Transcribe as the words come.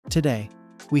Today,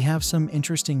 we have some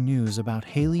interesting news about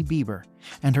Hailey Bieber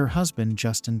and her husband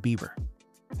Justin Bieber.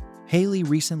 Hailey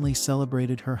recently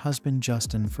celebrated her husband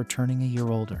Justin for turning a year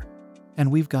older, and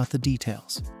we've got the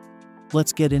details.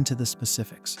 Let's get into the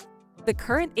specifics. The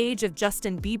current age of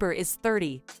Justin Bieber is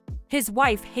 30. His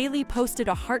wife, Hailey, posted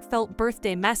a heartfelt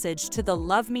birthday message to the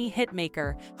Love Me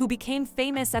hitmaker, who became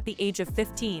famous at the age of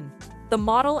 15. The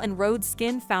model and Rhode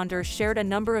Skin founder shared a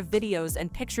number of videos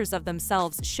and pictures of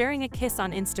themselves sharing a kiss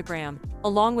on Instagram,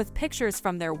 along with pictures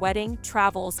from their wedding,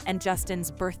 travels, and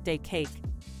Justin's birthday cake.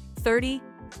 30?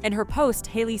 In her post,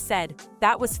 Hailey said,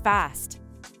 "That was fast."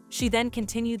 She then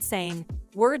continued saying,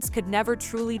 "Words could never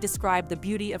truly describe the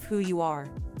beauty of who you are.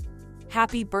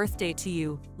 Happy birthday to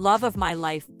you, love of my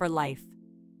life for life."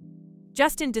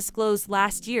 Justin disclosed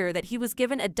last year that he was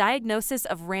given a diagnosis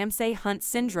of Ramsay-Hunt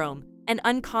syndrome, an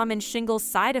uncommon shingles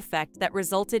side effect that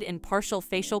resulted in partial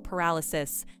facial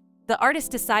paralysis. The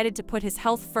artist decided to put his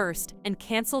health first and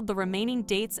canceled the remaining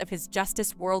dates of his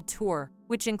Justice World Tour,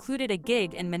 which included a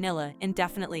gig in Manila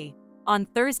indefinitely. On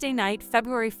Thursday night,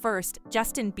 February 1st,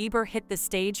 Justin Bieber hit the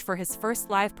stage for his first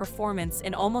live performance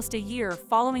in almost a year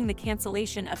following the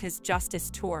cancellation of his Justice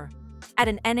Tour. At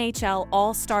an NHL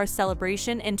All-Star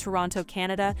celebration in Toronto,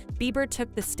 Canada, Bieber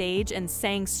took the stage and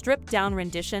sang stripped-down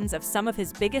renditions of some of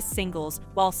his biggest singles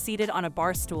while seated on a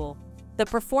bar stool. The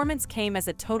performance came as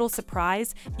a total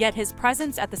surprise, yet his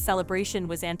presence at the celebration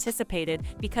was anticipated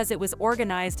because it was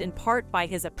organized in part by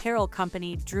his apparel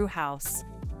company, Drew House.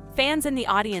 Fans in the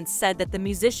audience said that the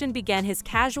musician began his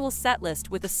casual setlist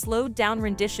with a slowed-down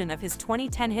rendition of his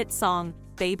 2010 hit song,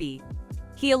 Baby.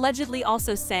 He allegedly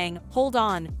also sang Hold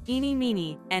On, Eeny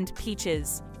Meeny, and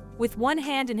Peaches. With one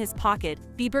hand in his pocket,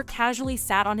 Bieber casually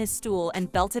sat on his stool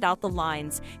and belted out the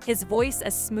lines, his voice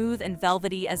as smooth and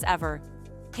velvety as ever.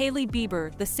 Hailey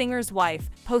Bieber, the singer's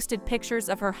wife, posted pictures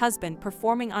of her husband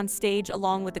performing on stage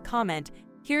along with the comment,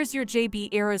 "Here's your JB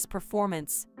era's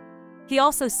performance." He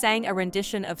also sang a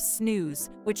rendition of Snooze,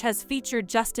 which has featured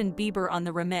Justin Bieber on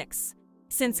the remix.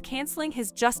 Since canceling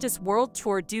his Justice World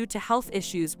Tour due to health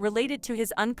issues related to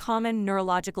his uncommon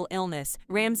neurological illness,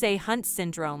 Ramsay-Hunt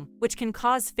syndrome, which can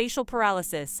cause facial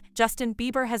paralysis, Justin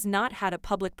Bieber has not had a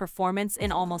public performance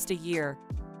in almost a year.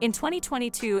 In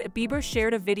 2022, Bieber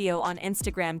shared a video on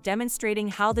Instagram demonstrating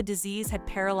how the disease had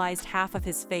paralyzed half of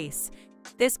his face.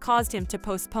 This caused him to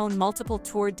postpone multiple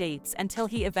tour dates until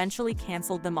he eventually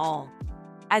canceled them all.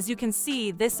 "As you can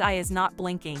see, this eye is not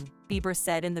blinking," Bieber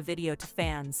said in the video to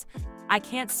fans. "I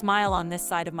can't smile on this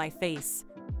side of my face.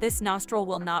 This nostril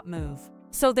will not move.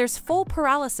 So there's full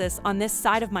paralysis on this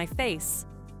side of my face."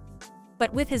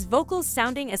 But with his vocals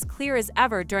sounding as clear as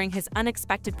ever during his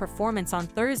unexpected performance on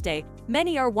Thursday,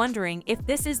 many are wondering if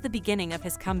this is the beginning of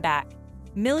his comeback.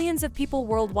 Millions of people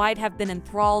worldwide have been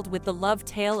enthralled with the love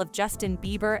tale of Justin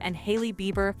Bieber and Hailey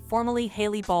Bieber, formerly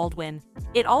Hailey Baldwin.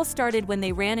 It all started when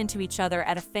they ran into each other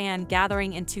at a fan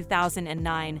gathering in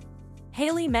 2009.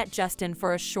 Hailey met Justin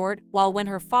for a short while when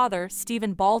her father,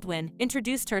 Stephen Baldwin,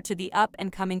 introduced her to the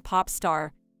up-and-coming pop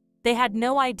star. They had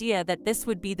no idea that this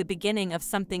would be the beginning of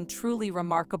something truly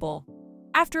remarkable.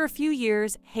 After a few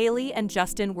years, Hailey and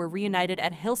Justin were reunited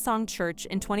at Hillsong Church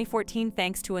in 2014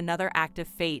 thanks to another act of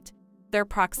fate. Their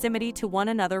proximity to one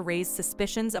another raised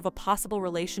suspicions of a possible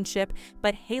relationship,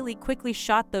 but Hailey quickly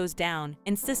shot those down,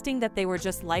 insisting that they were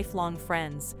just lifelong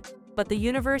friends. But the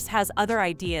universe has other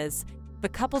ideas. The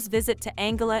couple's visit to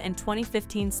Angola in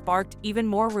 2015 sparked even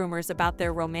more rumors about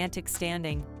their romantic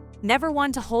standing. Never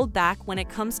one to hold back when it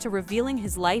comes to revealing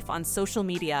his life on social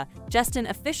media, Justin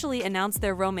officially announced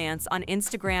their romance on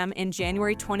Instagram in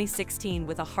January 2016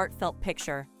 with a heartfelt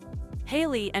picture.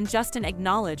 Hailey and Justin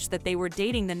acknowledged that they were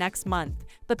dating the next month,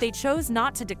 but they chose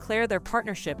not to declare their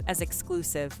partnership as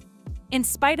exclusive. In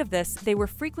spite of this, they were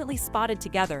frequently spotted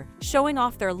together, showing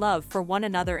off their love for one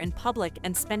another in public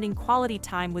and spending quality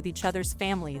time with each other's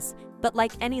families. But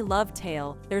like any love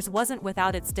tale, theirs wasn't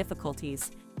without its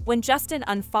difficulties. When Justin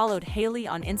unfollowed Hailey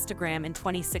on Instagram in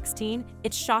 2016,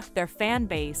 it shocked their fan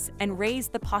base and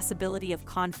raised the possibility of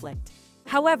conflict.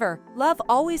 However, love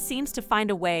always seems to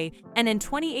find a way, and in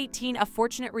 2018 a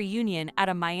fortunate reunion at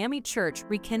a Miami church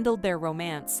rekindled their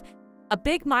romance. A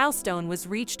big milestone was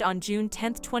reached on June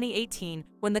 10, 2018,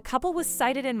 when the couple was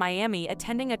sighted in Miami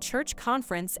attending a church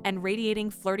conference and radiating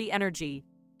flirty energy.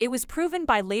 It was proven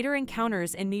by later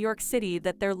encounters in New York City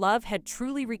that their love had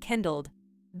truly rekindled.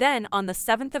 Then, on the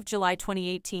 7th of July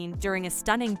 2018, during a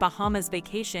stunning Bahamas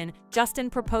vacation, Justin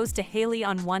proposed to Hailey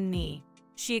on one knee.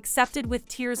 She accepted with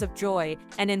tears of joy,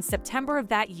 and in September of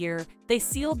that year, they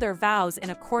sealed their vows in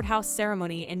a courthouse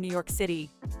ceremony in New York City.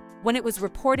 When it was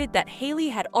reported that Hailey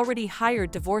had already hired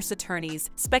divorce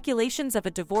attorneys, speculations of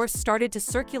a divorce started to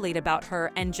circulate about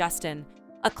her and Justin.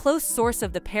 A close source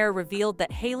of the pair revealed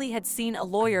that Hailey had seen a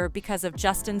lawyer because of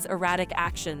Justin's erratic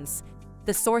actions.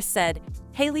 The source said,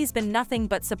 "Hailey's been nothing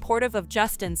but supportive of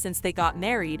Justin since they got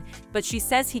married, but she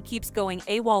says he keeps going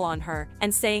AWOL on her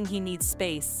and saying he needs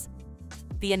space."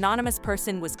 The anonymous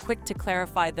person was quick to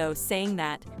clarify, though, saying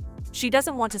that she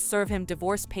doesn't want to serve him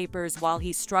divorce papers while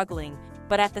he's struggling,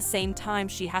 but at the same time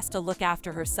she has to look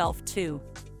after herself too.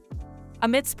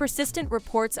 Amidst persistent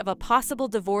reports of a possible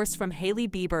divorce from Hailey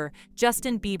Bieber,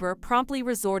 Justin Bieber promptly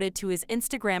resorted to his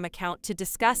Instagram account to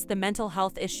discuss the mental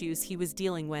health issues he was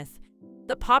dealing with.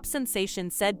 The pop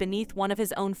sensation said beneath one of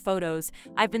his own photos,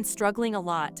 "I've been struggling a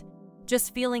lot.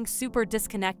 Just feeling super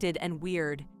disconnected and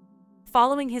weird."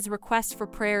 Following his request for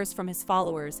prayers from his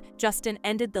followers, Justin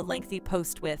ended the lengthy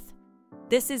post with,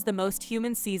 "This is the most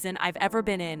human season I've ever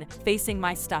been in, facing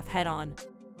my stuff head on."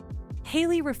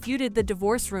 Hailey refuted the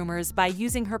divorce rumors by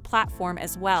using her platform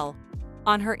as well.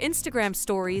 On her Instagram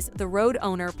stories, the road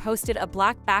owner posted a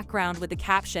black background with the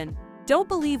caption, "Don't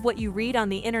believe what you read on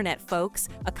the internet, folks,"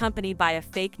 accompanied by a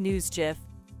fake news gif.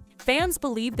 Fans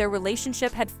believe their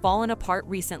relationship had fallen apart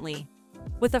recently.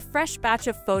 With a fresh batch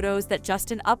of photos that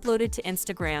Justin uploaded to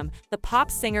Instagram, the pop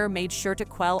singer made sure to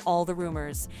quell all the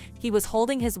rumors. He was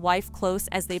holding his wife close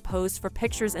as they posed for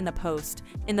pictures in the post.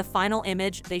 In the final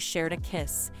image, they shared a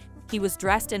kiss. He was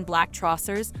dressed in black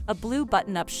trousers, a blue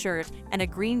button-up shirt, and a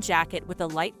green jacket with a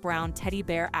light brown teddy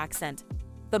bear accent.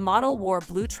 The model wore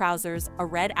blue trousers, a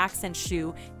red accent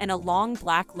shoe, and a long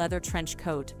black leather trench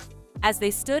coat. As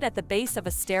they stood at the base of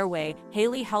a stairway,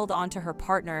 Hailey held onto her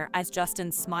partner as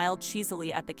Justin smiled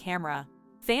cheesily at the camera.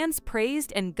 Fans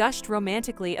praised and gushed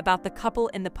romantically about the couple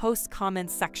in the post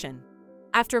comments section.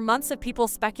 After months of people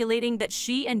speculating that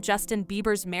she and Justin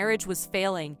Bieber's marriage was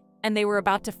failing, and they were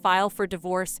about to file for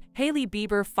divorce, Hailey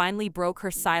Bieber finally broke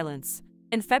her silence.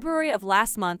 In February of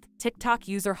last month, TikTok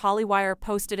user Hollywire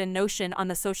posted a notion on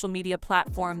the social media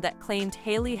platform that claimed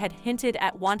Hailey had hinted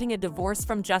at wanting a divorce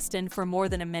from Justin for more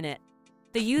than a minute.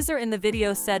 The user in the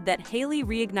video said that Hailey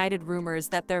reignited rumors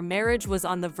that their marriage was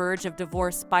on the verge of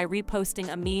divorce by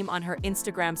reposting a meme on her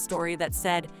Instagram story that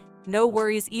said, "No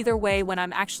worries either way when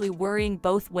I'm actually worrying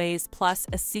both ways, plus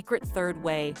a secret third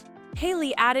way."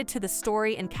 Hailey added to the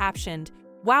story and captioned,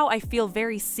 "Wow, I feel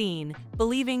very seen,"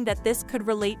 believing that this could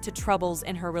relate to troubles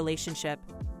in her relationship.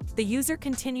 The user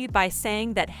continued by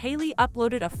saying that Hailey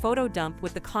uploaded a photo dump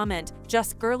with the comment,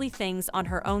 "Just girly things" on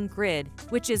her own grid,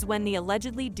 which is when the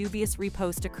allegedly dubious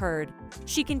repost occurred.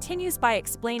 She continues by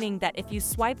explaining that if you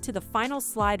swipe to the final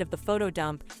slide of the photo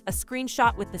dump, a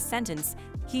screenshot with the sentence,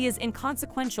 "He is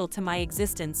inconsequential to my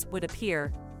existence," would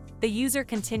appear. The user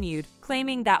continued,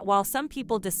 claiming that while some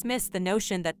people dismiss the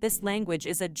notion that this language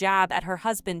is a jab at her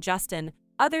husband Justin,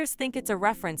 others think it's a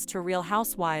reference to Real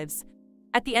Housewives.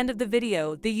 At the end of the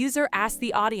video, the user asked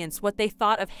the audience what they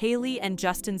thought of Hailey and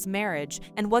Justin's marriage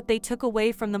and what they took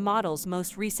away from the model's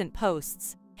most recent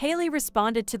posts. Hailey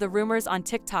responded to the rumors on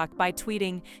TikTok by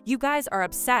tweeting, "You guys are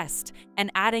obsessed," and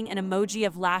adding an emoji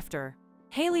of laughter.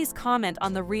 Hailey's comment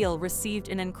on the reel received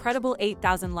an incredible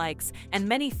 8,000 likes, and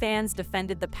many fans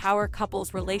defended the power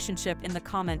couple's relationship in the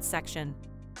comments section.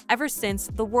 Ever since,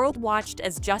 the world watched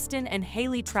as Justin and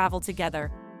Hailey traveled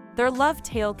together. Their love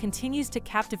tale continues to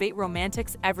captivate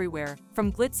romantics everywhere,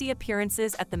 from glitzy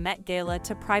appearances at the Met Gala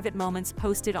to private moments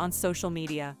posted on social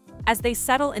media. As they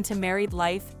settle into married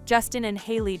life, Justin and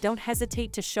Hailey don't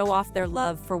hesitate to show off their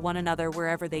love for one another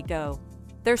wherever they go.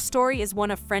 Their story is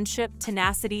one of friendship,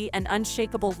 tenacity, and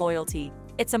unshakable loyalty.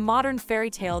 It's a modern fairy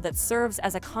tale that serves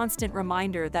as a constant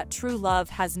reminder that true love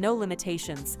has no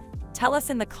limitations. Tell us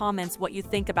in the comments what you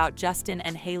think about Justin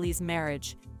and Hailey's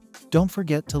marriage. Don't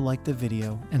forget to like the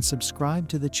video and subscribe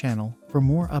to the channel for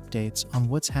more updates on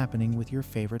what's happening with your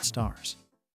favorite stars.